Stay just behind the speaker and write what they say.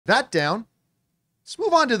That down. Let's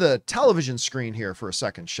move on to the television screen here for a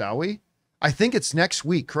second, shall we? I think it's next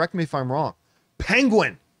week. Correct me if I'm wrong.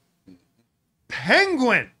 Penguin.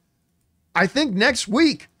 I think next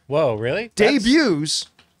week. Whoa, really? Debuts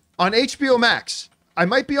on HBO Max. I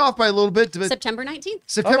might be off by a little bit. September 19th.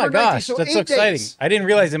 September oh my 19th. gosh, So that's so 8 exciting. days. I didn't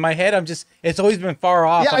realize in my head, it's always been far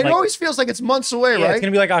off. Yeah, it always feels like it's months away, yeah, right? It's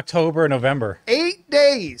going to be like October, November. 8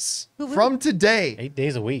 days from today. 8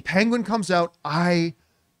 days a week. Penguin comes out. I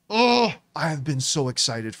have been so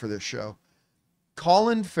excited for this show.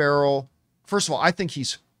 Colin Farrell, first of all, I think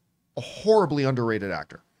he's a horribly underrated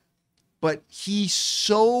actor, but he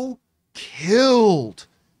so killed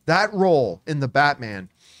that role in the Batman.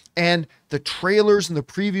 And the trailers and the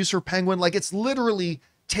previews for Penguin, like it's literally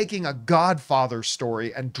taking a Godfather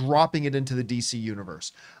story and dropping it into the DC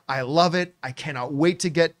universe. I love it. I cannot wait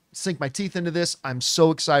to sink my teeth into this. I'm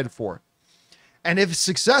so excited for it. And if it's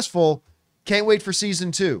successful, can't wait for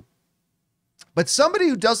season 2. But somebody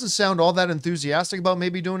who doesn't sound all that enthusiastic about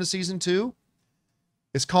maybe doing a season 2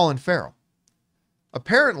 is Colin Farrell.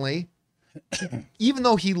 Apparently, even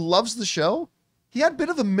though he loves the show, he had a bit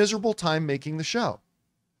of a miserable time making the show.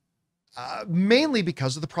 Mainly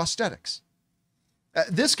because of the prosthetics.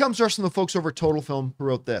 This comes to us from the folks over at Total Film who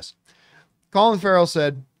wrote this. Colin Farrell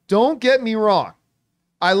said, "Don't get me wrong.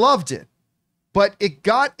 I loved it, but it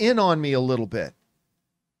got in on me a little bit.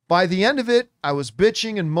 By the end of it, I was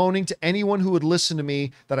bitching and moaning to anyone who would listen to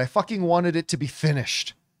me that I fucking wanted it to be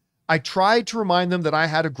finished. I tried to remind them that I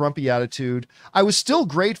had a grumpy attitude. I was still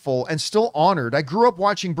grateful and still honored. I grew up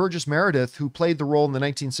watching Burgess Meredith, who played the role in the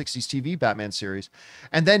 1960s TV Batman series,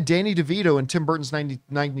 and then Danny DeVito in Tim Burton's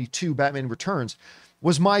 1992 Batman Returns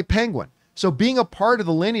was my Penguin. So being a part of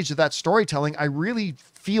the lineage of that storytelling, I really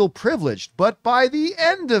feel privileged. But by the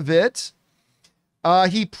end of it,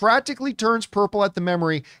 he practically turns purple at the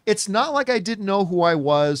memory. It's not like I didn't know who I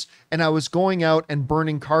was and I was going out and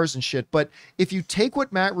burning cars and shit. But if you take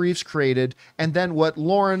what Matt Reeves created and then what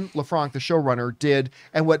Lauren LaFranc, the showrunner, did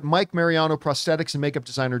and what Mike Mariano, prosthetics and makeup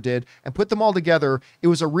designer, did and put them all together, it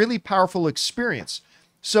was a really powerful experience."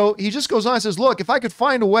 So he just goes on and says, "Look, if I could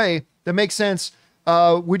find a way that makes sense,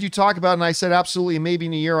 would you talk about it?" And I said, "Absolutely. Maybe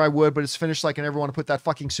in a year I would, but it's finished. Like I never want to put that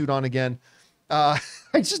fucking suit on again. I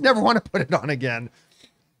just never want to put it on again."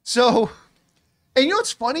 So, and you know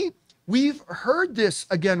what's funny? We've heard this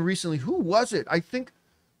again recently. Who was it? I think,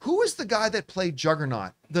 who was the guy that played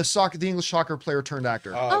Juggernaut? The English soccer player turned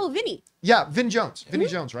actor. Vinny. Yeah, Vin Jones. Vinny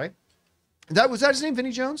Jones, right? Was that his name,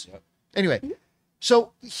 Vinny Jones? Yep. Anyway,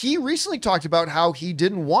 so he recently talked about how he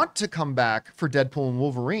didn't want to come back for Deadpool and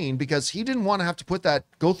Wolverine because he didn't want to have to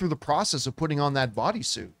go through the process of putting on that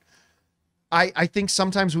bodysuit. I think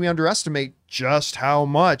sometimes we underestimate just how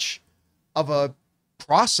much of a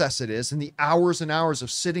process it is and the hours and hours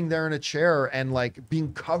of sitting there in a chair and like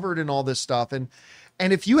being covered in all this stuff. And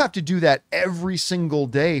if you have to do that every single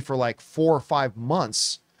day for like 4 or 5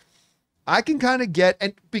 months, I can kind of get,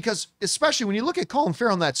 and because especially when you look at Colin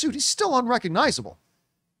Farrell in that suit, he's still unrecognizable.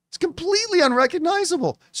 It's completely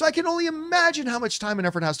unrecognizable. So I can only imagine how much time and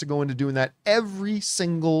effort has to go into doing that every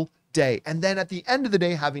single day. And then at the end of the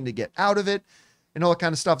day, having to get out of it and all that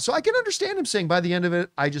kind of stuff. So I can understand him saying by the end of it,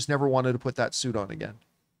 I just never wanted to put that suit on again.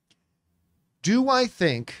 Do I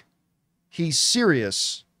think he's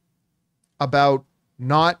serious about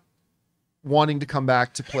not wanting to come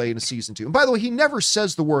back to play in a season 2? And by the way, he never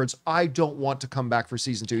says the words, "I don't want to come back for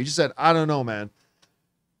season 2. He just said, "I don't know, man."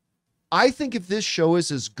 I think if this show is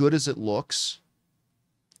as good as it looks,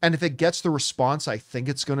 and if it gets the response I think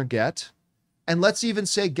it's going to get, and let's even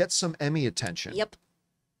say get some Emmy attention. Yep.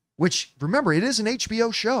 Which, remember, it is an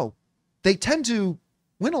HBO show. They tend to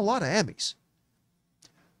win a lot of Emmys.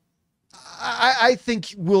 I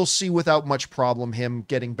think we'll see without much problem him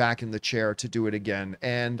getting back in the chair to do it again.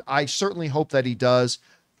 And I certainly hope that he does.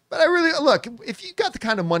 But I really, look, if you got the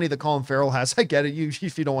kind of money that Colin Farrell has, I get it.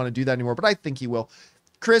 If you don't want to do that anymore, but I think he will.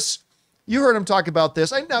 Chris, you heard him talk about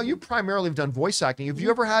this. I know you primarily have done voice acting. Have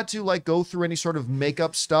you ever had to like go through any sort of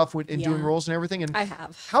makeup stuff in doing roles and everything? And I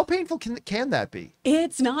have. How painful can that be?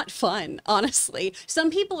 It's not fun, honestly.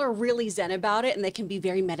 Some people are really zen about it and they can be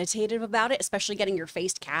very meditative about it, especially getting your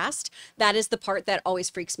face cast. That is the part that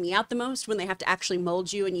always freaks me out the most, when they have to actually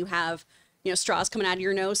mold you and you have straws coming out of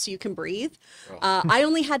your nose so you can breathe. I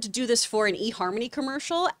only had to do this for an eHarmony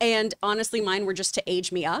commercial, and honestly, mine were just to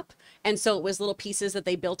age me up. And so it was little pieces that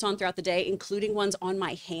they built on throughout the day, including ones on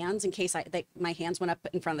my hands in case my hands went up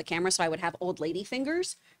in front of the camera, so I would have old lady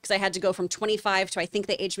fingers because I had to go from 25 to I think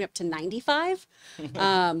they aged me up to 95.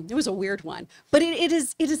 It was a weird one, but it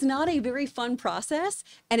is not a very fun process,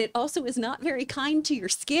 and it also is not very kind to your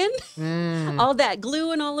skin. All that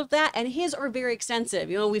glue and all of that, and his are very extensive.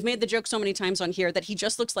 We've made the joke so many times on here that he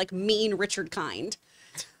just looks like mean Richard Kind.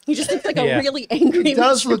 He just looks like a really angry. He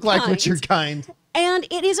does look like Kind. Richard Kind. And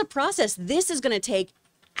it is a process. This is going to take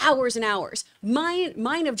hours and hours.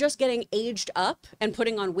 Mine of just getting aged up and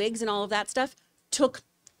putting on wigs and all of that stuff took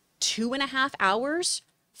 2.5 hours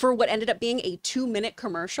for what ended up being a 2-minute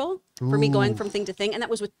commercial for me going from thing to thing. And that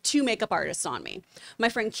was with 2 makeup artists on me. My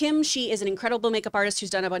friend Kim, she is an incredible makeup artist who's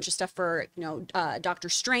done a bunch of stuff for, Doctor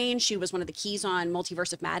Strange. She was one of the keys on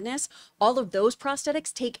Multiverse of Madness. All of those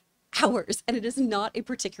prosthetics take hours, and it is not a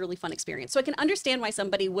particularly fun experience. So I can understand why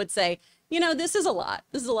somebody would say, this is a lot.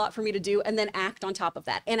 This is a lot for me to do, and then act on top of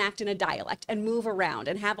that, and act in a dialect, and move around,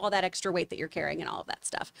 and have all that extra weight that you're carrying and all of that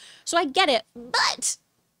stuff. So I get it, but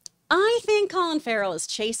I think Colin Farrell is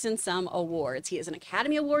chasing some awards. He is an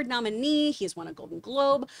Academy Award nominee. He has won a Golden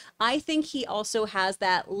Globe. I think he also has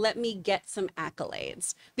that, let me get some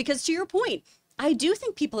accolades. Because to your point, I do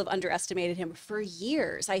think people have underestimated him for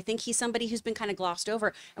years. I think he's somebody who's been kind of glossed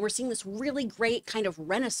over, and we're seeing this really great kind of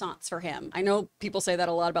renaissance for him. I know people say that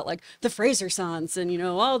a lot about like the Fraser-sance and,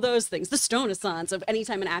 all those things, the Stone-sance of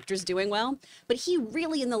anytime an actor's doing well. But he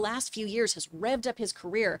really, in the last few years, has revved up his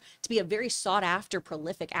career to be a very sought after,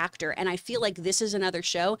 prolific actor. And I feel like this is another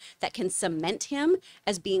show that can cement him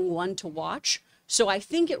as being one to watch. So I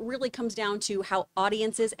think it really comes down to how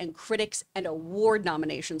audiences and critics and award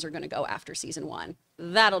nominations are going to go after season 1.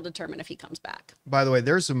 That'll determine if he comes back. By the way,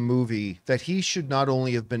 there's a movie that he should not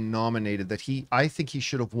only have been nominated, that I think he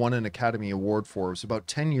should have won an Academy Award for. It was about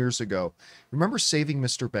 10 years ago. Remember Saving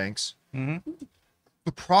Mr. Banks? Mm-hmm.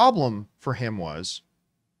 The problem for him was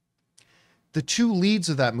the 2 leads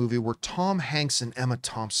of that movie were Tom Hanks and Emma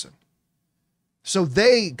Thompson. So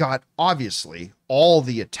they got, obviously, all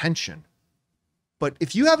the attention. But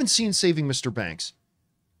if you haven't seen Saving Mr. Banks,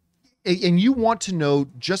 and you want to know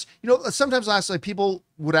just, sometimes people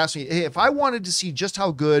would ask me, hey, if I wanted to see just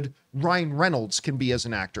how good Ryan Reynolds can be as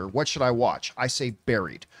an actor, what should I watch? I say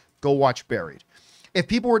Buried. Go watch Buried. If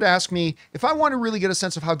people were to ask me, if I want to really get a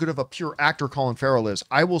sense of how good of a pure actor Colin Farrell is,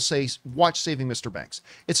 I will say, watch Saving Mr. Banks.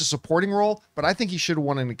 It's a supporting role, but I think he should have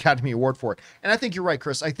won an Academy Award for it. And I think you're right,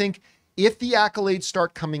 Chris. I think if the accolades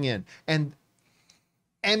start coming in and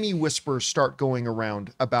Emmy whispers start going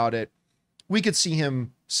around about it, we could see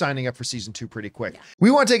him signing up for season 2 pretty quick. Yeah. We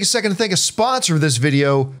want to take a second to thank a sponsor of this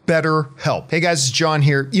video, BetterHelp. Hey guys, it's John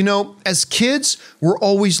here. As kids, we're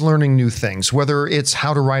always learning new things, whether it's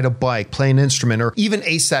how to ride a bike, play an instrument, or even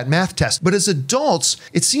ace that math test. But as adults,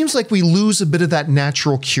 it seems like we lose a bit of that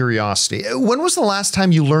natural curiosity. When was the last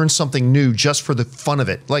time you learned something new just for the fun of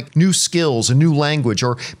it? Like new skills, a new language,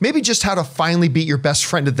 or maybe just how to finally beat your best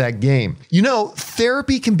friend at that game.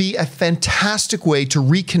 Therapy can be a fantastic way to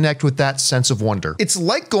reconnect with that sense of wonder. It's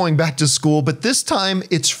like going back to school, but this time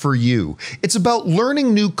it's for you. It's about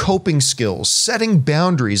learning new coping skills, setting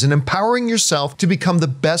boundaries, and empowering yourself to become the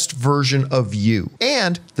best version of you.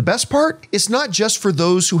 And the best part, it's not just for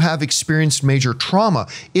those who have experienced major trauma.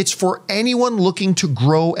 It's for anyone looking to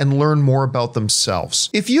grow and learn more about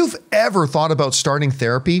themselves. If you've ever thought about starting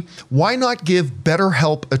therapy, why not give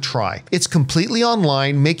BetterHelp a try? It's completely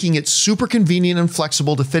online, making it super convenient and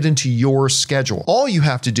flexible to fit into your schedule. All you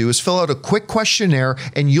have to do is fill out a quick questionnaire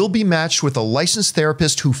and you'll be matched with a licensed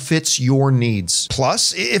therapist who fits your needs.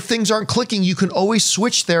 Plus, if things aren't clicking, you can always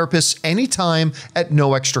switch therapists anytime at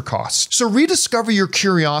no extra cost. So rediscover your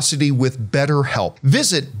curiosity with BetterHelp.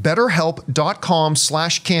 Visit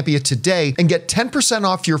betterhelp.com/Campea today and get 10%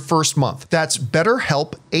 off your first month. That's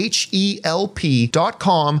BetterHelp,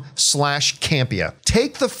 HELP.com/Campea.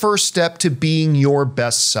 Take the first step to being your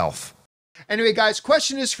best self. Anyway, guys,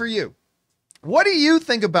 question is for you. What do you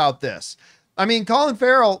think about this? I mean, Colin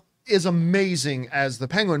Farrell is amazing as the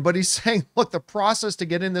Penguin, but he's saying, look, the process to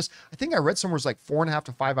get in this, I think I read somewhere was like 4.5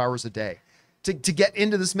 to 5 hours a day to get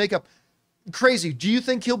into this makeup. Crazy. Do you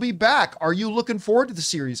think he'll be back? Are you looking forward to the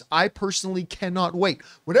series? I personally cannot wait.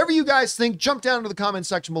 Whatever you guys think, jump down to the comment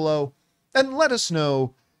section below and let us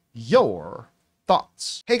know your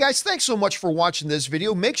thoughts. Hey guys, thanks so much for watching this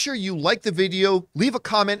video. Make sure you like the video, leave a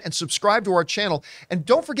comment, and subscribe to our channel. And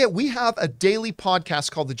don't forget, we have a daily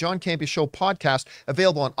podcast called the John Campea Show podcast,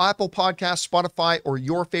 available on Apple Podcasts, Spotify, or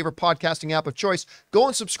your favorite podcasting app of choice. Go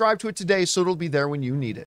and subscribe to it today so it'll be there when you need it.